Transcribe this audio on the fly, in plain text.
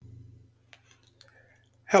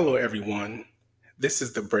Hello, everyone. This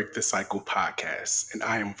is the Break the Cycle podcast, and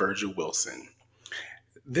I am Virgil Wilson.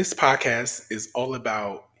 This podcast is all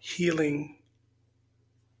about healing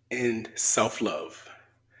and self love.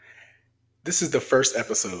 This is the first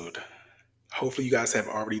episode. Hopefully, you guys have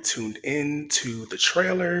already tuned in to the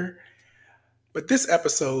trailer, but this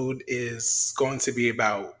episode is going to be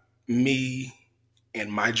about me and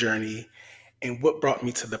my journey and what brought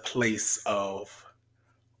me to the place of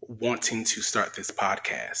wanting to start this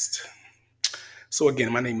podcast. So,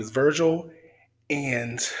 again, my name is Virgil,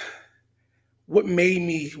 and what made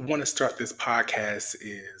me want to start this podcast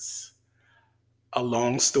is a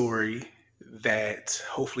long story that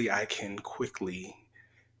hopefully I can quickly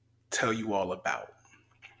tell you all about.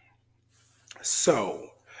 So,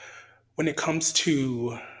 when it comes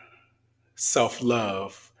to self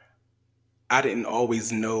love, I didn't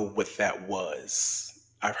always know what that was.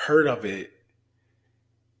 I've heard of it,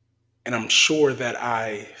 and I'm sure that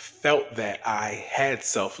I felt that I had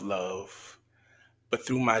self love, but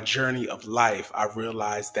through my journey of life, I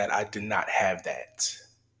realized that I did not have that.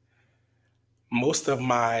 Most of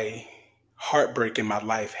my heartbreak in my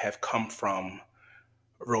life have come from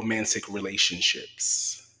romantic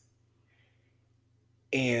relationships.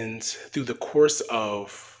 And through the course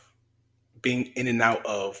of being in and out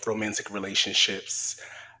of romantic relationships,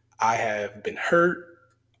 I have been hurt.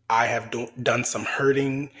 I have done some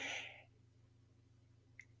hurting.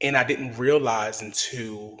 And I didn't realize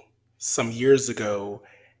until some years ago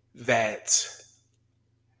that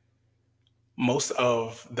most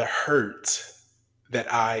of the hurt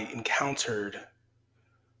that I encountered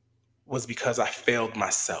was because I failed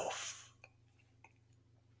myself.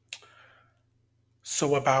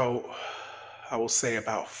 So I will say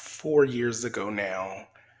about 4 years ago now,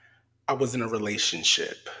 I was in a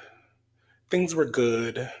relationship. Things were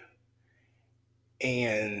good,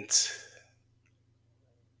 and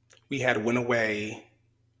we had went away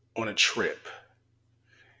on a trip,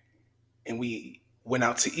 and we went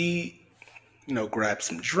out to eat, grabbed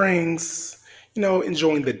some drinks,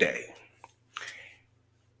 enjoying the day.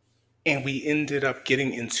 And we ended up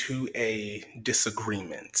getting into a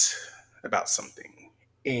disagreement about something.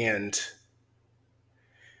 And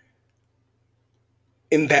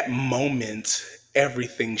in that moment,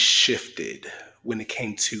 everything shifted when it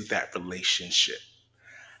came to that relationship.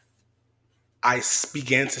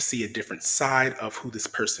 Began to see a different side of who this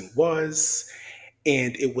person was,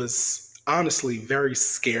 and it was honestly very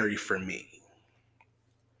scary for me.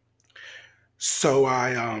 So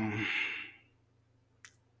I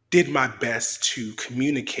did my best to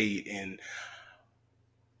communicate and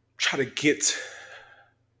try to get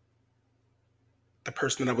the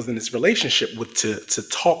person that I was in this relationship with to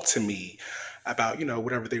talk to me about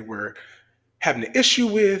whatever they were having an issue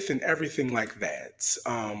with and everything like that.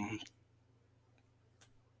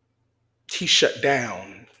 He shut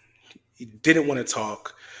down. He didn't want to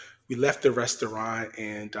talk. We left the restaurant,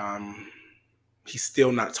 and he's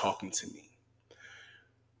still not talking to me.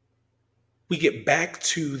 We get back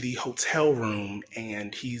to the hotel room,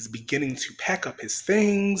 and he's beginning to pack up his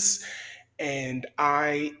things, and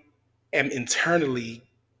I am internally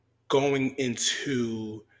going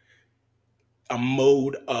into a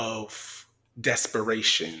mode of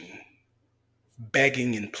desperation,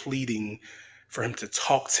 begging and pleading for him to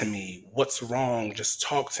talk to me. What's wrong? Just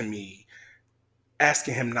talk to me.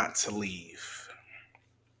 Asking him not to leave.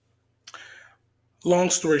 Long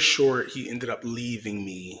story short, he ended up leaving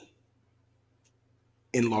me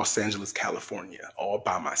in Los Angeles, California, all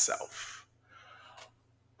by myself.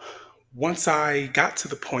 Once I got to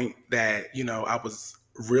the point that, I was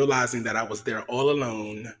realizing that I was there all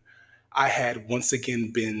alone, I had once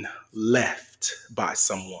again been left by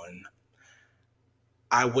someone.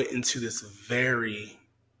 I went into this very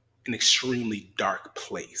and extremely dark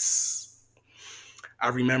place. I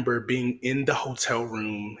remember being in the hotel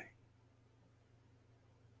room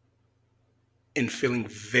and feeling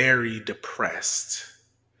very depressed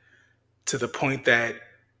to the point that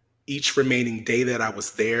each remaining day that I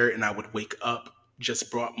was there and I would wake up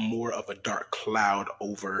just brought more of a dark cloud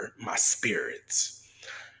over my spirits.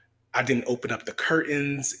 I didn't open up the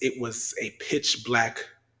curtains. It was a pitch black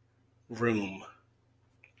room.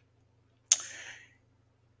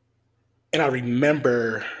 And I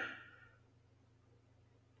remember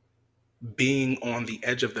being on the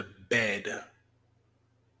edge of the bed,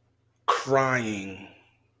 crying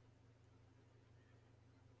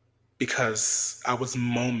because I was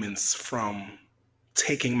moments from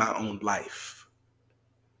taking my own life.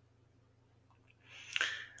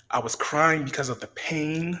 I was crying because of the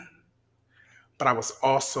pain, but I was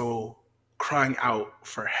also crying out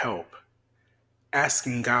for help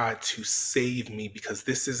asking God to save me because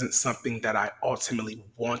this isn't something that I ultimately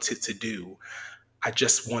wanted to do. I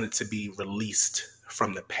just wanted to be released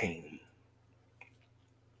from the pain.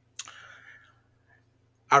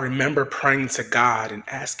 I remember praying to God and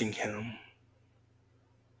asking Him,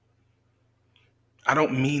 I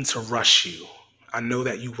don't mean to rush you. I know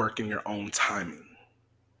that you work in your own timing.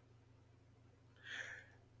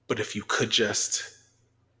 But if you could just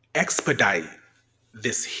expedite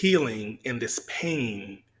this healing and this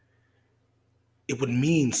pain, it would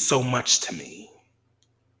mean so much to me.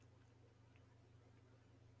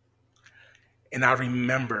 And I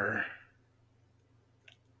remember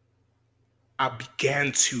I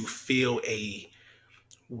began to feel a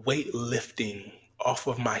weight lifting off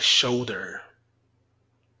of my shoulder.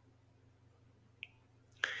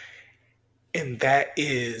 And that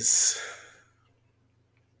is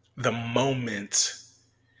the moment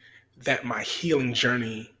that my healing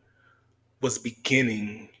journey was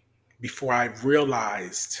beginning before I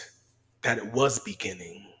realized that it was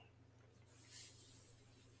beginning.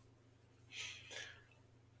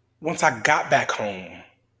 Once I got back home,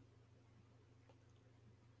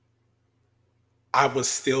 I was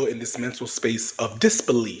still in this mental space of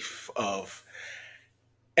disbelief, of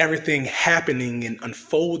everything happening and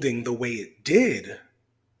unfolding the way it did.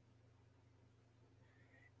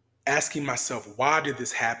 Asking myself, why did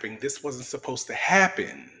this happen? This wasn't supposed to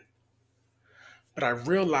happen. But I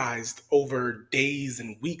realized over days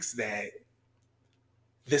and weeks that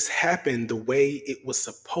this happened the way it was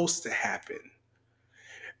supposed to happen.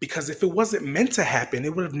 Because if it wasn't meant to happen,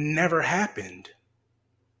 it would have never happened.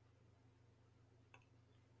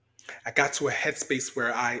 I got to a headspace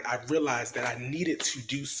where I realized that I needed to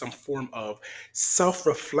do some form of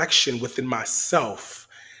self-reflection within myself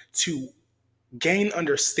to gain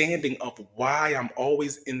understanding of why I'm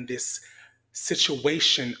always in this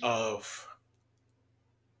situation of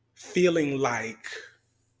feeling like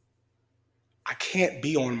I can't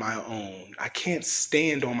be on my own. I can't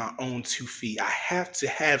stand on my own 2 feet. I have to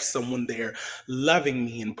have someone there loving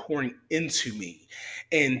me and pouring into me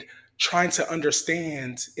and trying to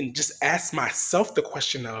understand and just ask myself the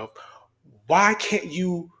question of why can't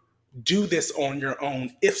you do this on your own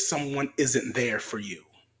if someone isn't there for you?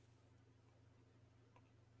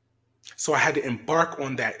 So I had to embark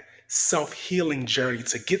on that self-healing journey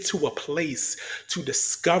to get to a place to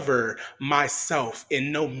discover myself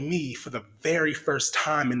and know me for the very first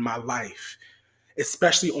time in my life,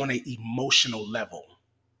 especially on an emotional level.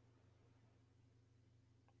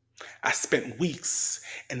 I spent weeks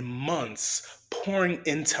and months pouring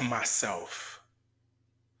into myself,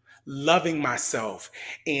 loving myself,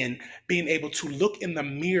 and being able to look in the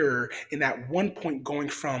mirror, and at one point going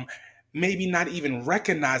from maybe not even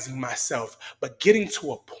recognizing myself, but getting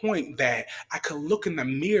to a point that I could look in the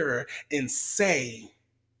mirror and say,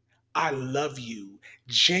 I love you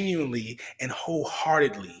genuinely and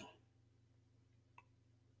wholeheartedly.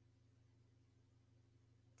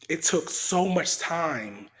 It took so much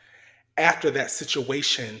time after that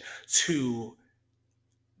situation to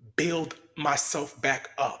build myself back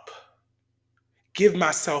up, give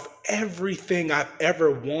myself everything I've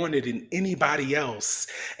ever wanted in anybody else.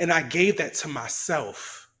 And I gave that to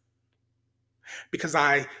myself because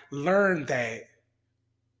I learned that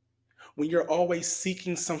when you're always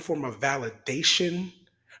seeking some form of validation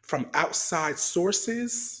from outside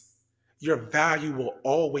sources, your value will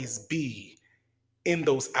always be in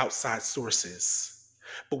those outside sources.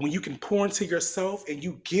 But when you can pour into yourself and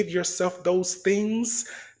you give yourself those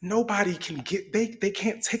things, nobody can they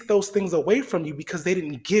can't take those things away from you because they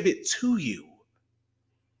didn't give it to you.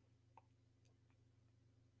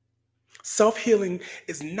 Self-healing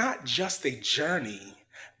is not just a journey,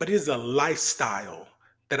 but it is a lifestyle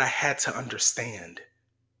that I had to understand.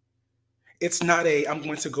 It's not I'm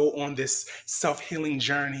going to go on this self-healing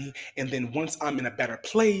journey, and then once I'm in a better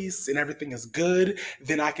place and everything is good,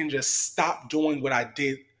 then I can just stop doing what I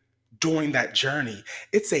did during that journey.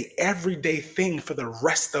 It's a everyday thing for the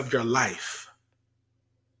rest of your life.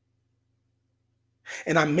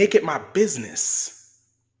 And I make it my business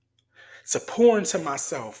to pour into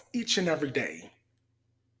myself each and every day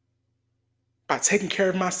by taking care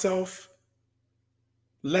of myself,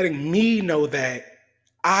 letting me know that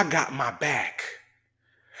I got my back.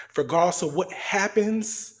 Regardless of what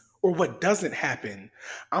happens or what doesn't happen,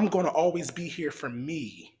 I'm going to always be here for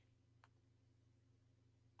me.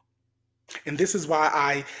 And this is why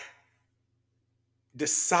I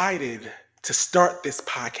decided to start this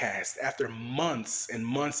podcast after months and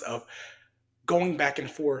months of going back and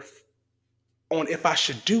forth on if I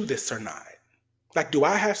should do this or not. Like, do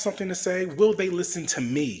I have something to say? Will they listen to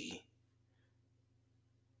me?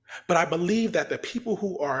 But I believe that the people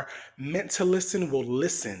who are meant to listen will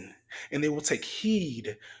listen, and they will take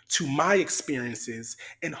heed to my experiences.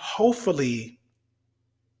 And hopefully,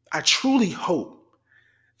 I truly hope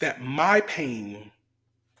that my pain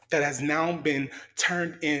that has now been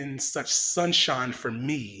turned in such sunshine for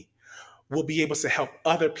me will be able to help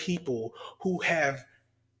other people who have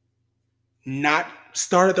not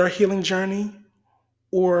started their healing journey,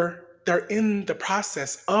 or they're in the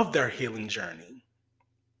process of their healing journey.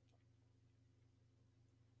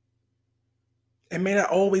 It may not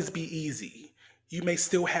always be easy. You may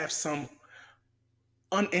still have some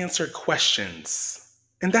unanswered questions,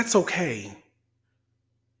 and that's okay.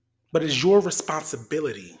 But it's your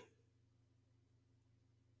responsibility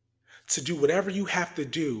to do whatever you have to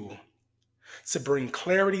do to bring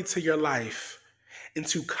clarity to your life and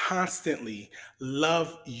to constantly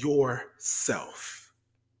love yourself.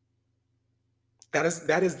 That is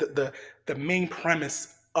the main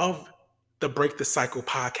premise of the Break the Cycle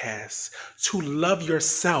podcast, to love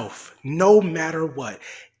yourself no matter what.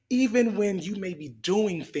 Even when you may be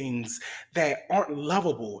doing things that aren't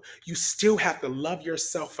lovable, you still have to love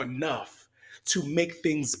yourself enough to make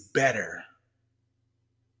things better.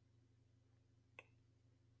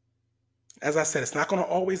 As I said, it's not going to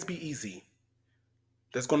always be easy.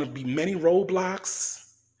 There's going to be many roadblocks,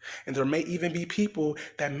 and there may even be people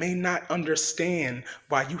that may not understand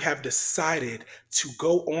why you have decided to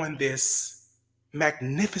go on this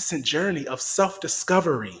magnificent journey of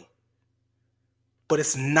self-discovery. But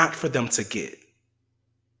it's not for them to get.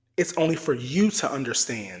 It's only for you to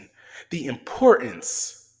understand the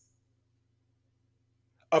importance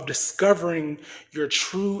of discovering your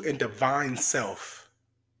true and divine self.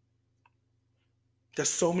 There's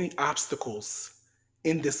so many obstacles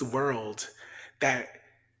in this world that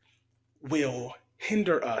will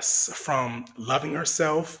hinder us from loving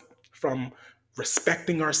ourselves, from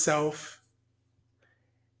respecting ourselves,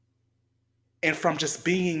 and from just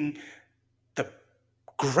being the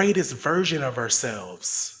greatest version of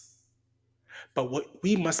ourselves. But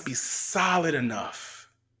we must be solid enough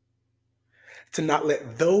to not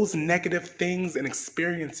let those negative things and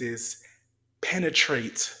experiences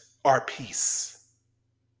penetrate our peace.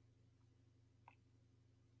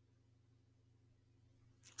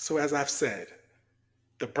 So as I've said,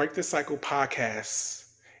 the Break the Cycle podcast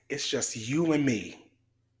is just you and me.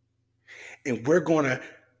 And we're going to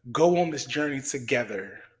go on this journey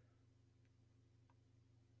together.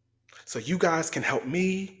 So you guys can help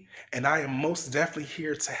me, and I am most definitely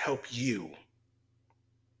here to help you.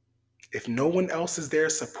 If no one else is there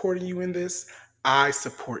supporting you in this, I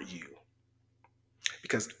support you.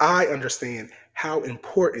 Because I understand how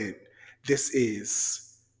important this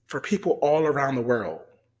is for people all around the world.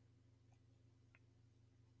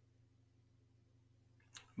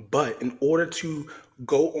 But in order to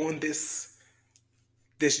go on this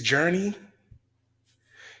journey,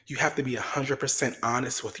 you have to be 100%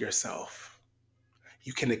 honest with yourself.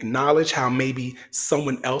 You can acknowledge how maybe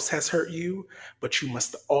someone else has hurt you, but you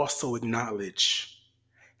must also acknowledge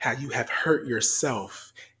how you have hurt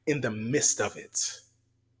yourself in the midst of it.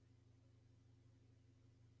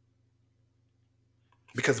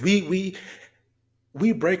 Because we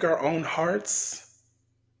break our own hearts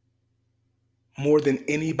more than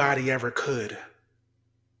anybody ever could.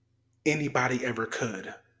 Anybody ever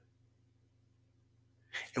could.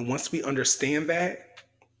 And once we understand that,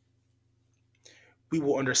 we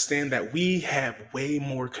will understand that we have way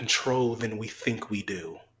more control than we think we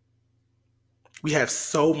do. We have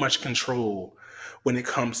so much control when it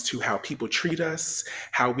comes to how people treat us,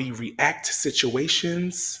 how we react to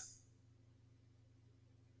situations.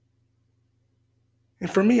 And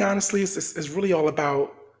for me, honestly, it's really all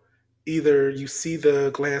about either you see the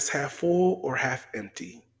glass half full or half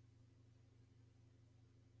empty.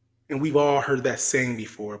 And we've all heard that saying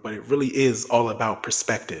before, but it really is all about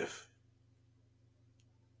perspective.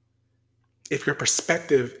 If your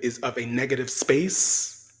perspective is of a negative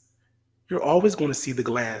space, you're always going to see the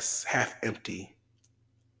glass half empty.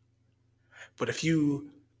 But if you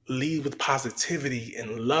lead with positivity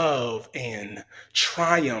and love and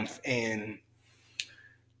triumph and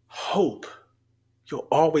hope, you'll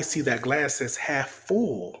always see that glass as half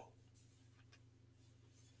full.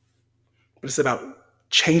 But it's about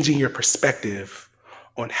changing your perspective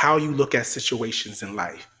on how you look at situations in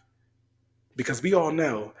life. Because we all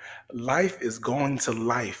know life is going to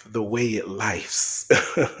life the way it lifes.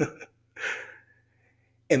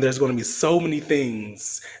 And there's going to be so many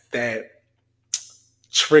things that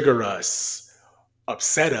trigger us,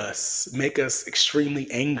 upset us, make us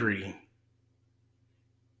extremely angry,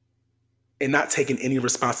 and not taking any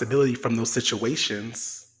responsibility from those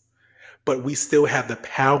situations. but we still have the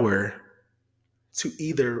power to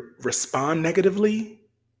either respond negatively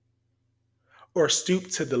or stoop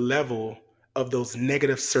to the level of those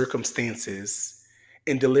negative circumstances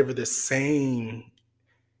and deliver the same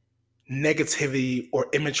negativity or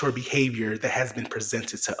immature behavior that has been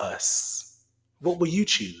presented to us. What will you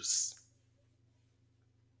choose?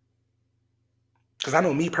 Because I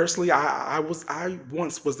know me personally, I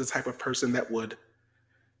once was the type of person that would,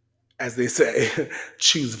 as they say,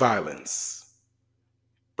 choose violence.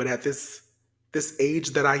 But at this age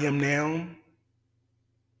that I am now,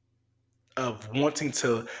 of wanting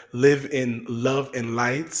to live in love and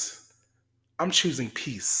light, I'm choosing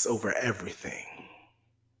peace over everything.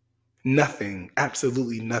 Nothing,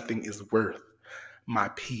 absolutely nothing is worth my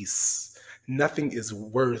peace. Nothing is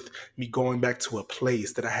worth me going back to a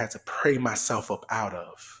place that I had to pray myself up out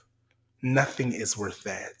of. Nothing is worth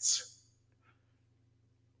that.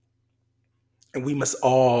 And we must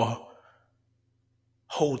all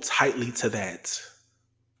hold tightly to that.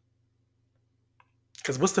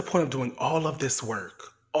 Because what's the point of doing all of this work,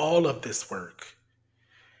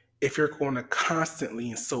 if you're going to constantly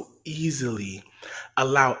and so easily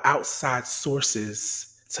allow outside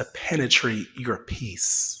sources to penetrate your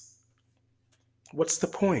peace? What's the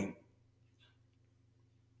point?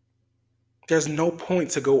 There's no point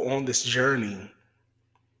to go on this journey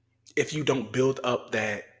if you don't build up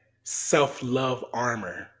that self-love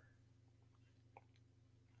armor.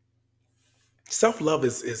 Self-love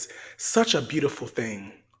is such a beautiful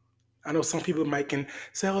thing. I know some people might can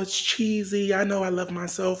say, oh, it's cheesy. I know I love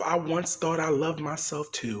myself. I once thought I loved myself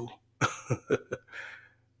too.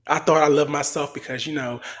 I thought I loved myself because,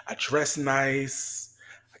 I dressed nice.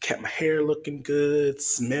 I kept my hair looking good,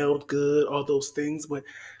 smelled good, all those things. But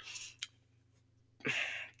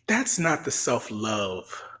that's not the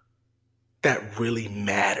self-love that really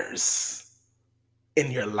matters in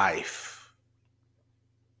your life.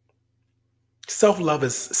 Self-love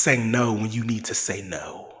is saying no when you need to say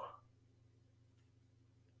no.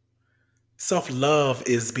 Self-love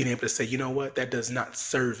is being able to say, you know what, that does not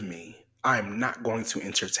serve me. I am not going to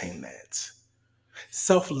entertain that.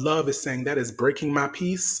 Self-love is saying that is breaking my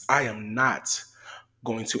peace. I am not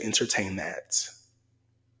going to entertain that.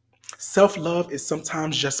 Self-love is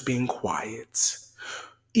sometimes just being quiet,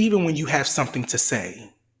 even when you have something to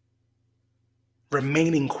say.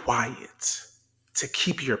 Remaining quiet to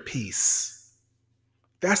keep your peace.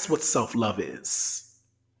 That's what self-love is.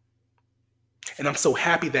 And I'm so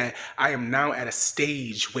happy that I am now at a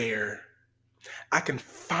stage where I can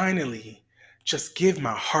finally just give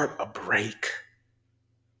my heart a break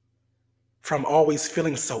from always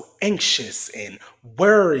feeling so anxious and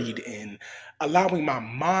worried and allowing my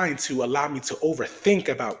mind to allow me to overthink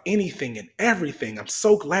about anything and everything. I'm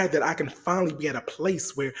so glad that I can finally be at a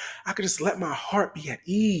place where I can just let my heart be at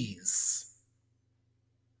ease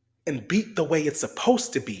and beat the way it's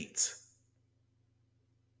supposed to beat.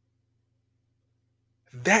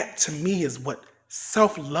 That to me is what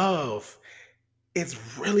self-love is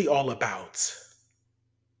really all about.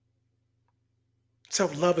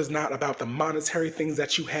 Self-love is not about the monetary things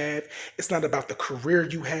that you have. It's not about the career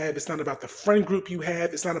you have. It's not about the friend group you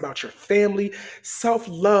have. It's not about your family.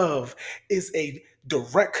 Self-love is a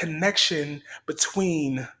direct connection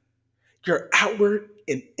between your outward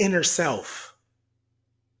and inner self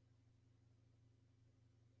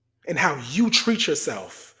and how you treat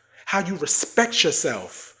yourself, how you respect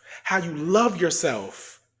yourself, how you love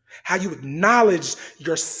yourself, how you acknowledge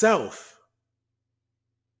yourself.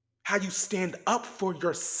 How you stand up for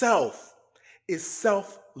yourself is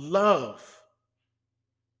self-love.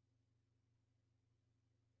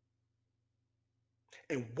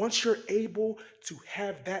 And once you're able to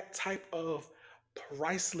have that type of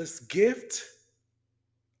priceless gift,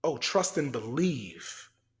 oh, trust and believe,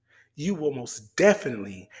 you will most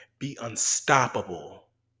definitely be unstoppable.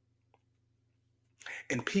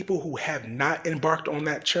 And people who have not embarked on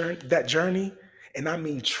that journey, and I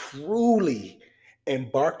mean truly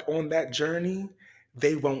embarked on that journey,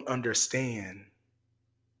 they won't understand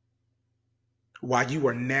why you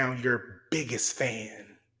are now your biggest fan,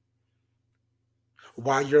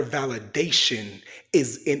 why your validation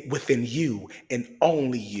is within you and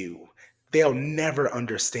only you. They'll never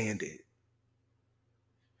understand it.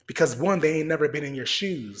 Because one, they ain't never been in your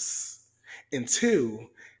shoes. And two,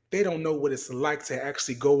 they don't know what it's like to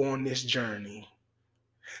actually go on this journey,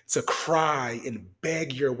 to cry and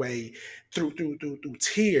beg your way through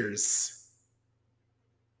tears,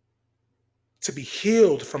 to be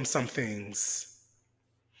healed from some things.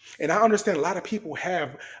 And I understand a lot of people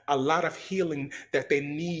have a lot of healing that they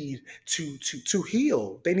need to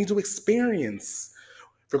heal. They need to experience,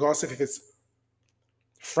 regardless if it's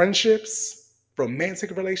friendships,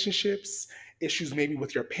 romantic relationships, issues maybe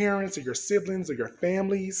with your parents or your siblings or your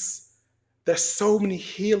families. There's so many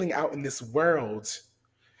healing out in this world.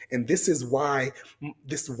 And this is why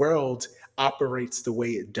this world operates the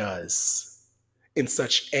way it does, in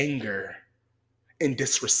such anger and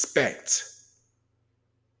disrespect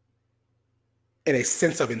and a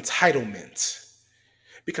sense of entitlement.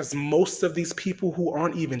 Because most of these people who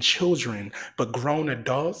aren't even children, but grown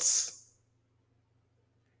adults,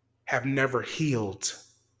 have never healed.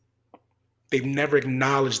 They've never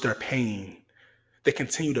acknowledged their pain. They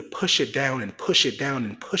continue to push it down and push it down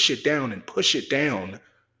and push it down and push it down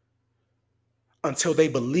until they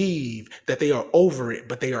believe that they are over it,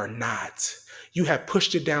 but they are not. You have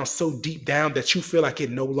pushed it down so deep down that you feel like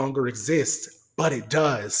it no longer exists, but it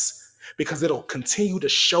does. Because it'll continue to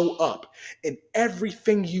show up in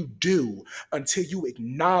everything you do until you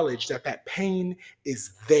acknowledge that that pain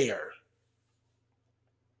is there.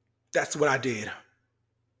 That's what I did.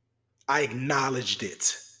 I acknowledged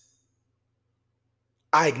it.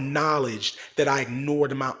 I acknowledged that I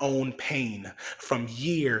ignored my own pain from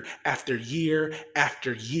year after year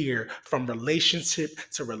after year, from relationship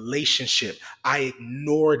to relationship. I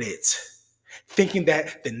ignored it, thinking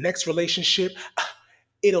that the next relationship,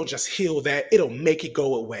 it'll just heal that, it'll make it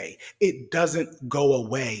go away. It doesn't go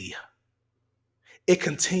away. It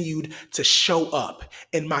continued to show up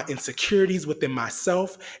in my insecurities within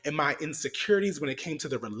myself and my insecurities when it came to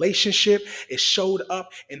the relationship. It showed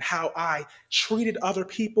up in how I treated other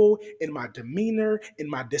people, in my demeanor, in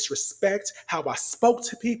my disrespect, how I spoke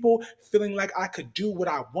to people, feeling like I could do what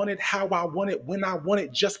I wanted, how I wanted, when I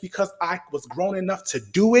wanted, just because I was grown enough to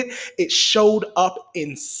do it. It showed up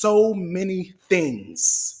in so many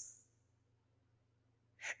things.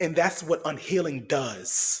 And that's what unhealing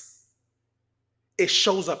does. It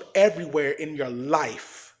shows up everywhere in your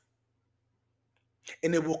life.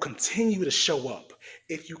 And it will continue to show up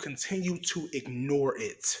if you continue to ignore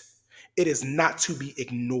it. It is not to be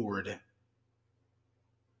ignored.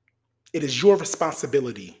 It is your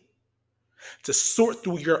responsibility to sort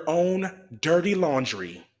through your own dirty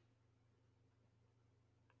laundry.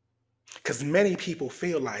 Because many people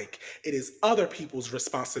feel like it is other people's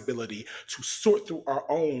responsibility to sort through our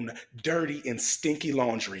own dirty and stinky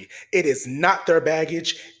laundry. It is not their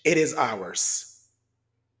baggage, it is ours.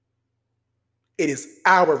 It is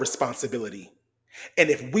our responsibility.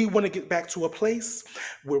 And if we want to get back to a place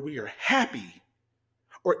where we are happy,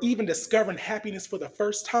 or even discovering happiness for the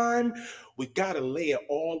first time, we got to lay it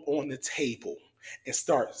all on the table and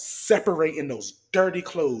start separating those dirty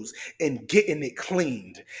clothes and getting it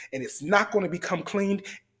cleaned. And it's not going to become cleaned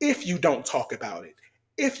if you don't talk about it,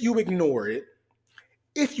 if you ignore it,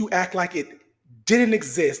 if you act like it didn't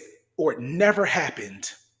exist or it never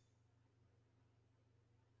happened.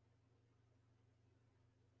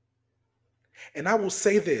 And I will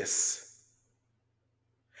say this.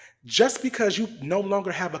 Just because you no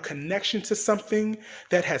longer have a connection to something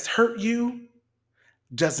that has hurt you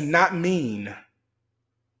does not mean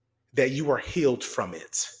that you are healed from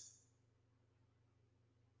it.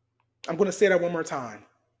 I'm going to say that one more time.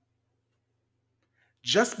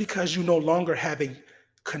 Just because you no longer have a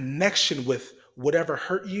connection with whatever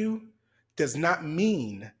hurt you does not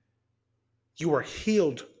mean you are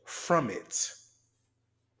healed from it.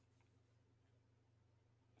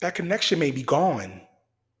 That connection may be gone,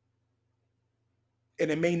 and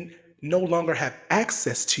it may no longer have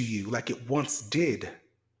access to you like it once did.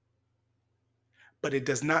 But it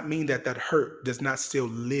does not mean that that hurt does not still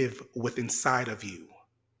live within inside of you.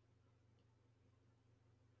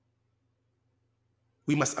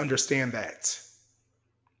 We must understand that.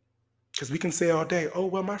 Because we can say all day, oh,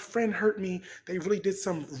 well, my friend hurt me. They really did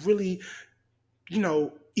some really,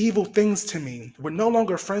 evil things to me. We're no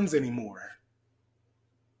longer friends anymore.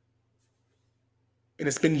 And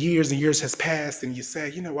it's been years and years has passed, and you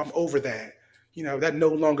say, I'm over that. That no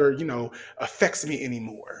longer, affects me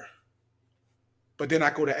anymore. But then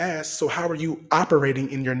I go to ask, so how are you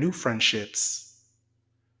operating in your new friendships?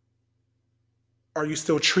 Are you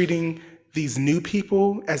still treating these new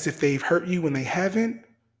people as if they've hurt you when they haven't?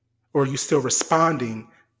 Or are you still responding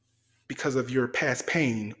because of your past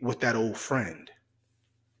pain with that old friend?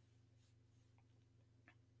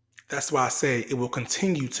 That's why I say it will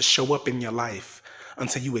continue to show up in your life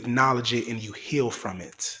until you acknowledge it and you heal from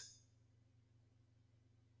it.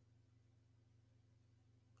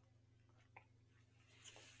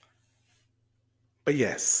 But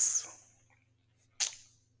yes,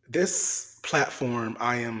 this platform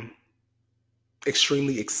I am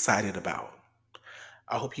extremely excited about.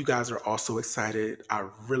 I hope you guys are also excited. I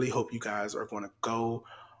really hope you guys are going to go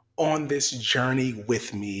on this journey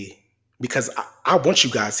with me because I want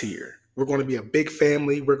you guys here. We're going to be a big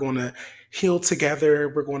family. We're going to heal together.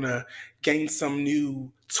 We're going to gain some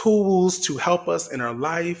new tools to help us in our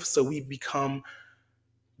life so we become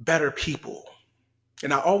better people.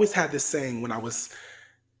 And I always had this saying when I was,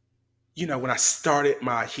 when I started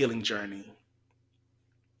my healing journey.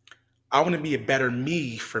 I want to be a better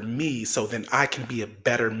me for me so then I can be a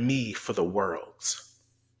better me for the world.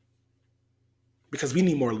 Because we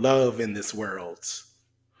need more love in this world.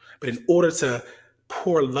 But in order to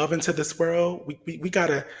pour love into this world, we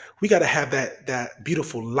gotta have that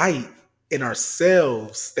beautiful light in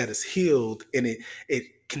ourselves that is healed, and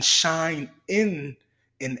it can shine in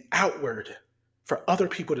and outward for other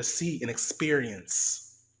people to see and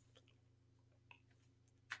experience.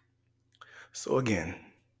 So again,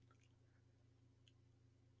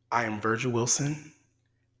 I am Virgil Wilson,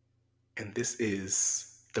 and this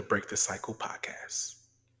is the Break the Cycle podcast.